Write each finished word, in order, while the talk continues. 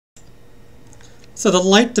So the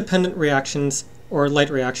light-dependent reactions, or light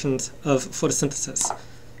reactions of photosynthesis.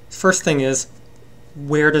 First thing is,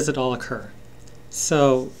 where does it all occur?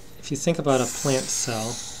 So if you think about a plant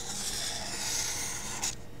cell,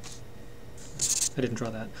 I didn't draw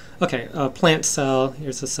that. Okay, a plant cell,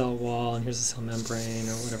 here's a cell wall, and here's a cell membrane,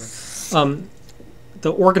 or whatever.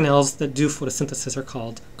 The organelles that do photosynthesis are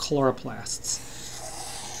called chloroplasts.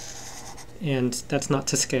 And that's not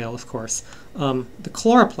to scale, of course. The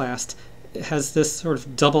chloroplast has this sort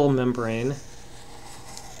of double membrane,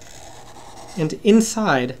 and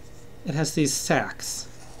inside it has these sacs.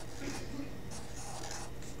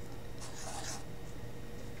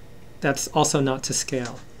 That's also not to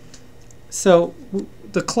scale. So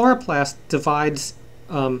the chloroplast divides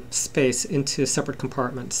space into separate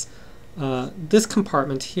compartments. This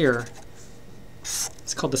compartment here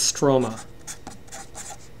is called the stroma.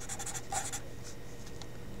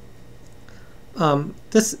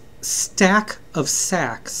 This stack of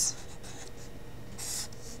sacs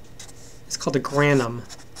is called a granum.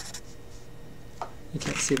 You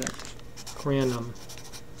can't see that. Granum.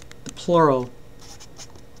 The plural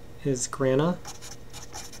is grana.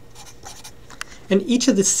 And each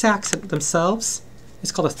of the sacs themselves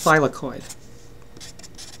is called a thylakoid.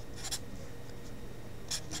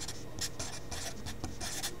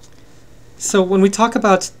 So when we talk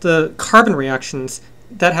about the carbon reactions,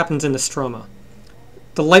 that happens in the stroma.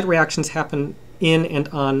 The light reactions happen in and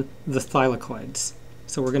on the thylakoids.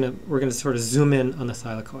 So we're gonna sort of zoom in on the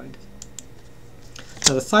thylakoid.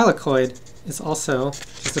 Now the thylakoid is also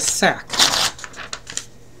just a sac.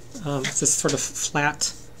 It's this sort of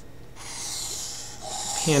flat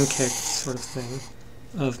pancake sort of thing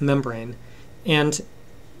of membrane, and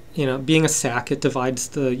being a sac, it divides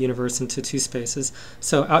the universe into two spaces.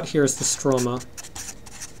 So out here is the stroma,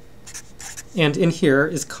 and in here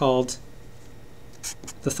is called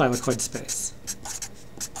the thylakoid space.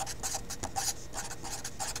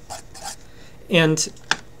 And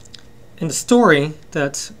the story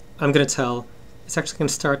that I'm going to tell is actually going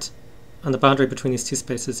to start on the boundary between these two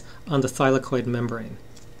spaces on the thylakoid membrane.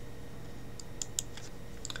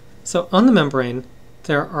 So on the membrane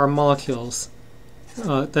there are molecules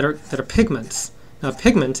that are pigments. Now a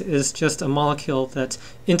pigment is just a molecule that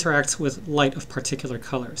interacts with light of particular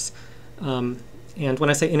colors. And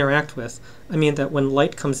when I say interact with, I mean that when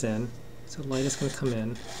light comes in, so light is going to come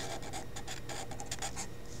in.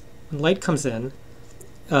 When light comes in,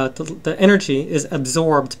 the energy is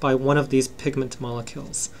absorbed by one of these pigment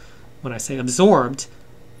molecules. When I say absorbed,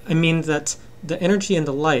 I mean that the energy in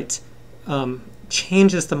the light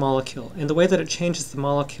changes the molecule. And the way that it changes the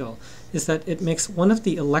molecule is that it makes one of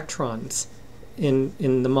the electrons in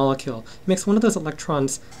the molecule, it makes one of those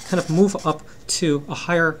electrons kind of move up to a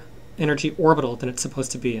higher energy orbital than it's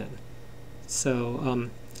supposed to be in. So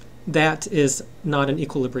that is not an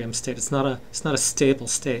equilibrium state. It's not a stable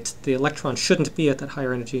state. The electron shouldn't be at that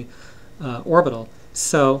higher energy orbital.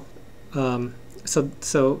 So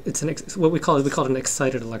it's what we call it an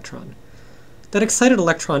excited electron. That excited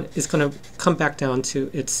electron is going to come back down to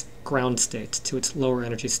its ground state, to its lower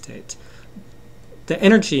energy state. The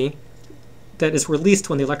energy that is released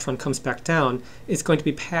when the electron comes back down is going to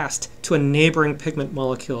be passed to a neighboring pigment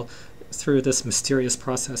molecule through this mysterious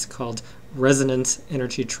process called resonance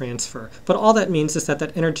energy transfer. But all that means is that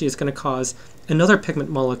that energy is going to cause another pigment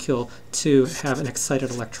molecule to have an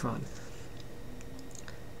excited electron.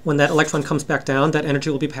 When that electron comes back down, that energy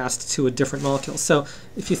will be passed to a different molecule. So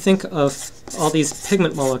if you think of all these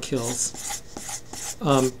pigment molecules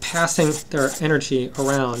passing their energy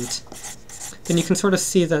around, then you can sort of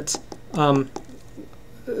see that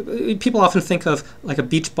people often think of like a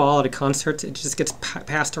beach ball at a concert. It just gets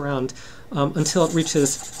passed around until it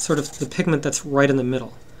reaches sort of the pigment that's right in the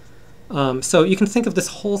middle. So you can think of this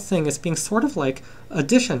whole thing as being sort of like a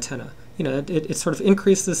dish antenna. It sort of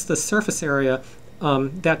increases the surface area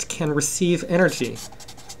that can receive energy.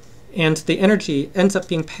 And the energy ends up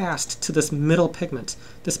being passed to this middle pigment.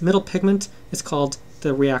 This middle pigment is called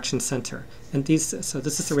the reaction center. And so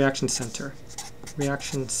this is the reaction center.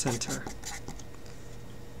 Reaction center.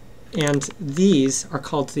 And these are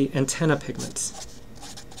called the antenna pigments.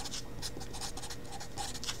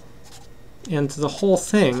 And the whole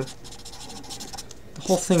thing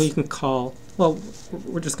you can call, well,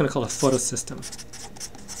 we're just going to call it a photosystem.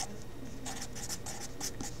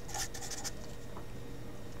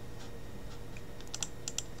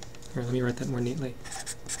 Here, let me write that more neatly.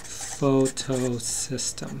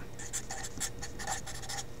 Photosystem.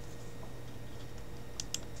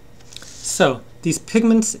 So, these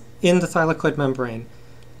pigments in the thylakoid membrane,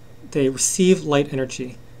 they receive light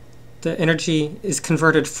energy. The energy is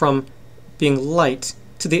converted from being light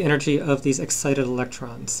to the energy of these excited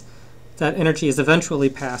electrons. That energy is eventually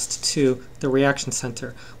passed to the reaction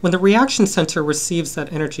center. When the reaction center receives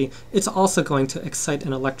that energy, it's also going to excite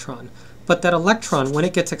an electron. But that electron, when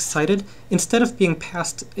it gets excited, instead of being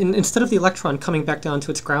passed, instead of the electron coming back down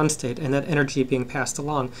to its ground state and that energy being passed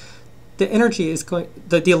along, the energy is going,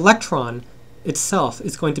 the electron itself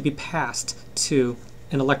is going to be passed to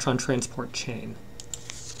an electron transport chain.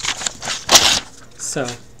 So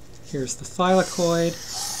here's the thylakoid,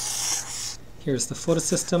 here's the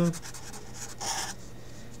photosystem,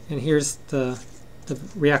 and here's the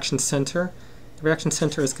reaction center. The reaction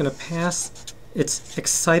center is going to pass its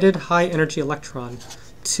excited high-energy electron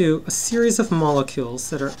to a series of molecules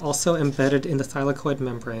that are also embedded in the thylakoid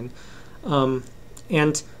membrane.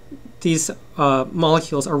 And these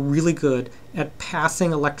molecules are really good at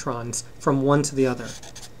passing electrons from one to the other.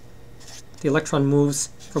 The electron moves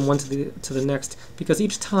from one to the next because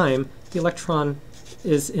each time the electron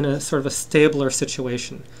is in a sort of a stabler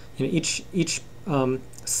situation. You know, each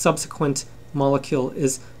subsequent molecule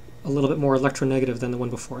is a little bit more electronegative than the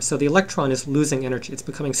one before. So the electron is losing energy. It's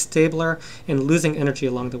becoming stabler and losing energy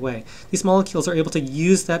along the way. These molecules are able to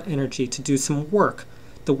use that energy to do some work.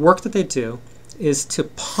 The work that they do is to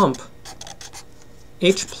pump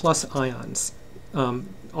H+ ions,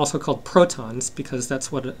 also called protons, because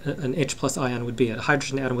that's what an H+ ion would be. A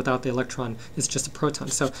hydrogen atom without the electron is just a proton.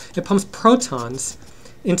 So it pumps protons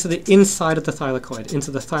into the inside of the thylakoid,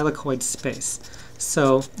 into the thylakoid space.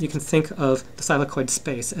 So you can think of the thylakoid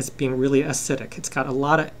space as being really acidic. It's got a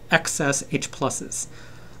lot of excess H+.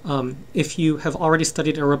 If you have already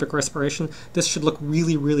studied aerobic respiration, this should look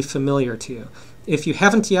really, really familiar to you. If you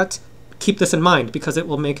haven't yet, keep this in mind because it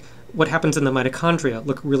will make what happens in the mitochondria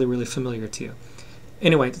look really, really familiar to you.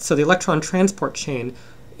 Anyway, so the electron transport chain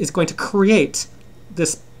is going to create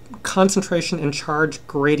this concentration and charge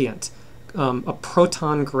gradient, a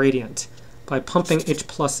proton gradient, by pumping H+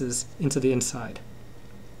 into the inside.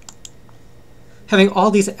 Having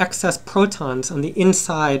all these excess protons on the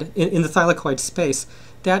inside, in the thylakoid space,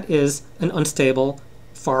 that is an unstable,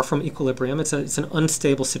 far from equilibrium. It's an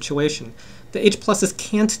unstable situation. The H+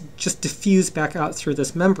 can't just diffuse back out through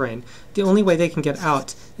this membrane. The only way they can get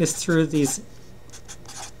out is through these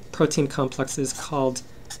protein complexes called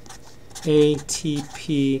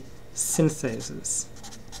ATP synthases.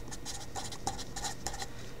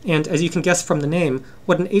 And as you can guess from the name,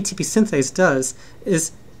 what an ATP synthase does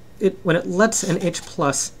is when it lets an H+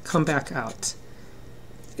 come back out,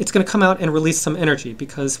 it's going to come out and release some energy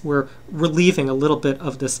because we're relieving a little bit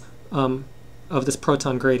of this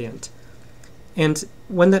proton gradient. And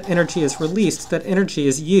when that energy is released, that energy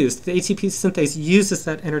is used. The ATP synthase uses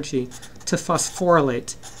that energy to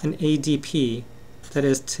phosphorylate an ADP, that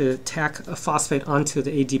is to tack a phosphate onto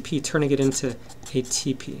the ADP, turning it into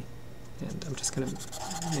ATP. And I'm just going to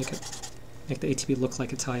make the ATP look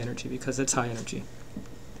like it's high energy because it's high energy.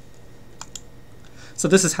 So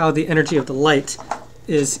this is how the energy of the light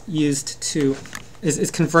is used to is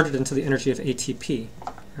converted into the energy of ATP,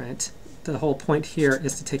 right? The whole point here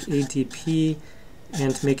is to take ADP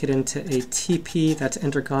and make it into ATP. That's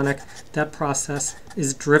endergonic. That process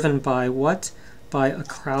is driven by what? By a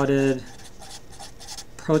crowded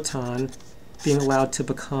proton being allowed to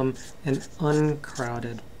become an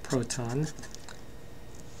uncrowded proton.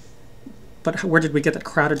 But where did we get that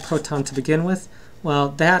crowded proton to begin with? Well,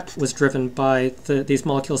 that was driven by these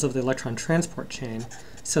molecules of the electron transport chain.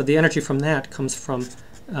 So the energy from that comes from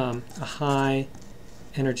a high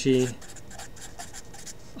energy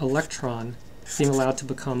electron being allowed to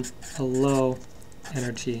become a low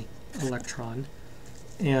energy electron.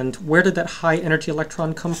 And where did that high energy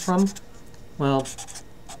electron come from? Well,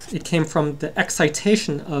 it came from the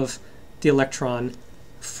excitation of the electron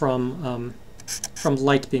from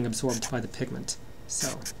light being absorbed by the pigment.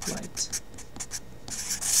 So light.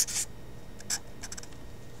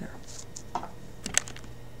 There.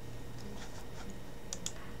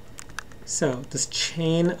 So this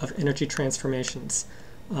chain of energy transformations,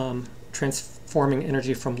 transforming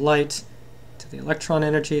energy from light to the electron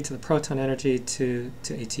energy, to the proton energy, to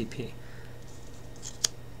ATP.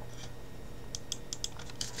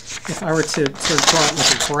 If I were to sort of draw it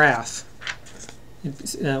like a graph,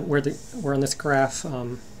 where on this graph,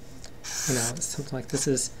 something like this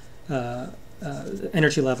is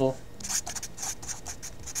energy level,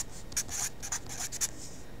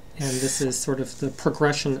 and this is sort of the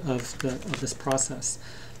progression of this process.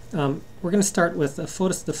 We're going to start with the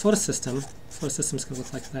photosystem. The photosystem is going to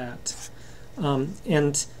look like that,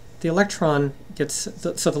 and the electron gets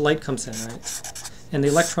so the light comes in, right, and the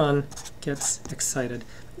electron gets excited.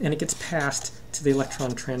 and it gets passed to the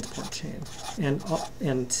electron transport chain,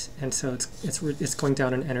 and so it's going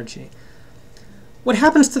down in energy. What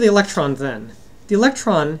happens to the electron then? The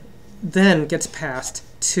electron then gets passed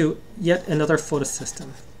to yet another photosystem.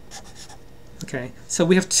 Okay, so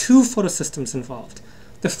we have two photosystems involved.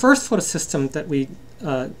 The first photosystem that we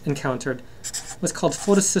encountered was called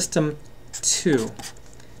photosystem 2,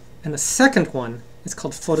 and the second one is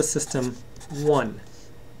called photosystem 1.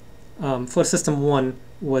 Photosystem 1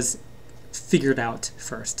 was figured out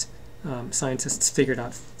first. Scientists figured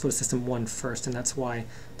out photosystem 1 first, and that's why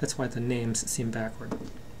the names seem backward.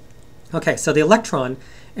 Okay, so the electron,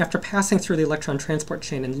 after passing through the electron transport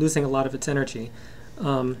chain and losing a lot of its energy,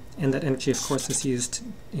 and that energy, of course, is used,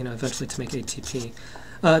 eventually to make ATP,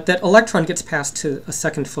 that electron gets passed to a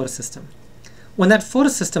second photosystem. When that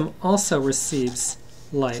photosystem also receives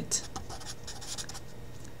light,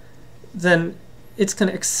 then it's going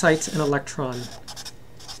to excite an electron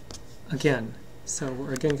again. So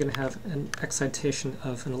we're again going to have an excitation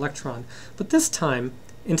of an electron. But this time,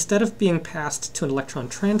 instead of being passed to an electron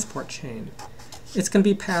transport chain, it's going to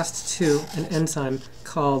be passed to an enzyme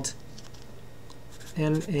called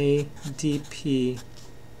NADP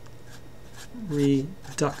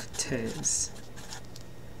reductase.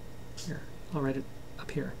 Here, I'll write it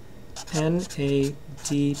up here.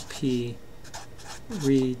 NADP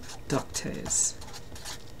reductase.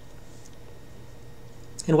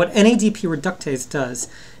 And what NADP reductase does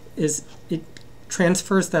is it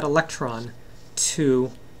transfers that electron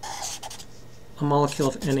to a molecule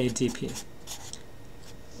of NADP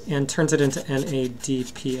and turns it into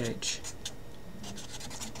NADPH.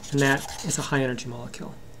 And that is a high energy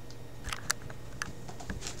molecule.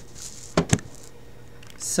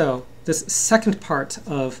 So this second part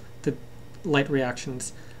of the light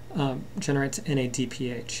reactions generates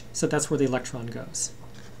NADPH. So that's where the electron goes.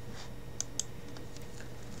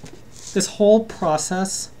 This whole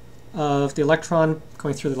process of the electron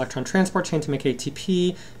going through the electron transport chain to make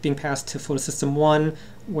ATP, being passed to photosystem 1,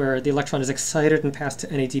 where the electron is excited and passed to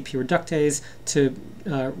NADP reductase to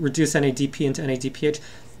reduce NADP into NADPH.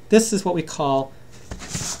 This is what we call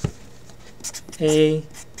acyclic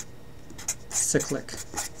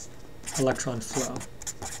electron flow,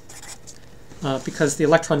 because the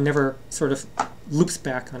electron never sort of loops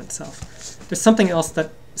back on itself. There's something else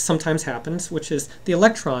that sometimes happens, which is the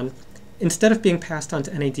electron, instead of being passed on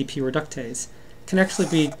to NADP reductase, can actually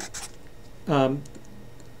be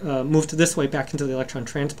moved this way back into the electron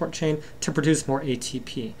transport chain to produce more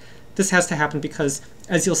ATP. This has to happen because,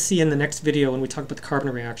 as you'll see in the next video when we talk about the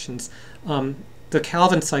carbon reactions, the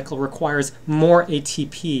Calvin cycle requires more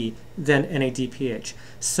ATP than NADPH.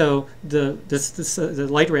 So the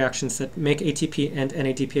light reactions that make ATP and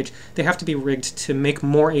NADPH, they have to be rigged to make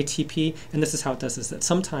more ATP, and this is how it does, is that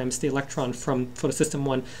sometimes the electron from photosystem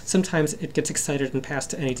 1, sometimes it gets excited and passed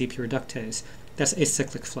to NADP reductase. That's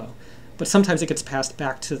acyclic flow. But sometimes it gets passed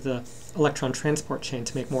back to the electron transport chain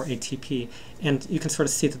to make more ATP, and you can sort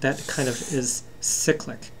of see that that kind of is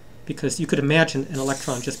cyclic, because you could imagine an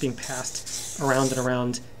electron just being passed around and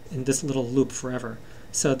around in this little loop forever.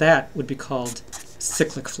 So that would be called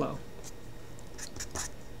cyclic flow.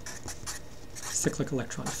 Cyclic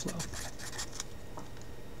electron flow.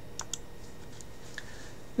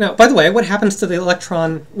 Now, by the way, what happens to the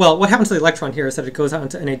electron? Well, what happens to the electron here is that it goes out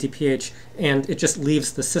into NADPH and it just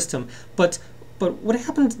leaves the system. But what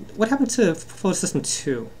happened to photosystem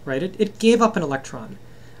 2, right? It gave up an electron.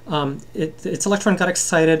 Its electron got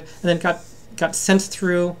excited and then got sent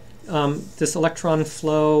through this electron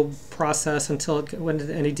flow process until it went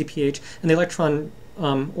into NADPH, and the electron,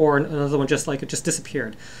 or another one just like it, just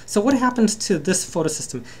disappeared. So what happens to this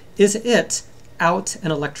photosystem? Is it out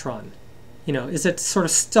an electron? Is it sort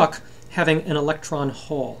of stuck having an electron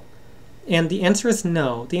hole? And the answer is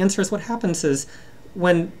no. The answer is what happens is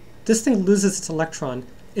when this thing loses its electron,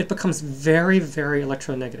 it becomes very, very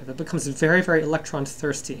electronegative. It becomes very, very electron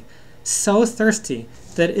thirsty. So thirsty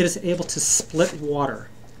that it is able to split water.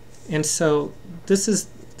 And so this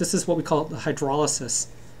is what we call the hydrolysis,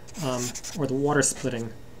 or the water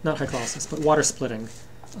splitting, not hydrolysis, but water splitting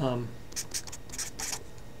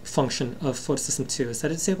function of photosystem 2, is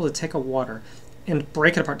that it's able to take a water and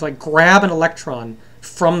break it apart, to like grab an electron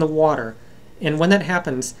from the water. And when that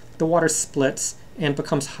happens, the water splits and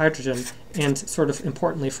becomes hydrogen and, sort of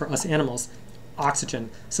importantly for us animals, oxygen.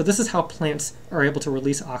 So this is how plants are able to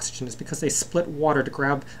release oxygen, is because they split water to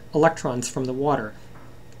grab electrons from the water.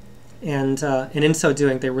 And in so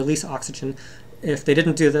doing, they release oxygen. If they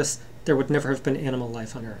didn't do this, there would never have been animal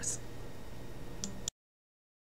life on Earth.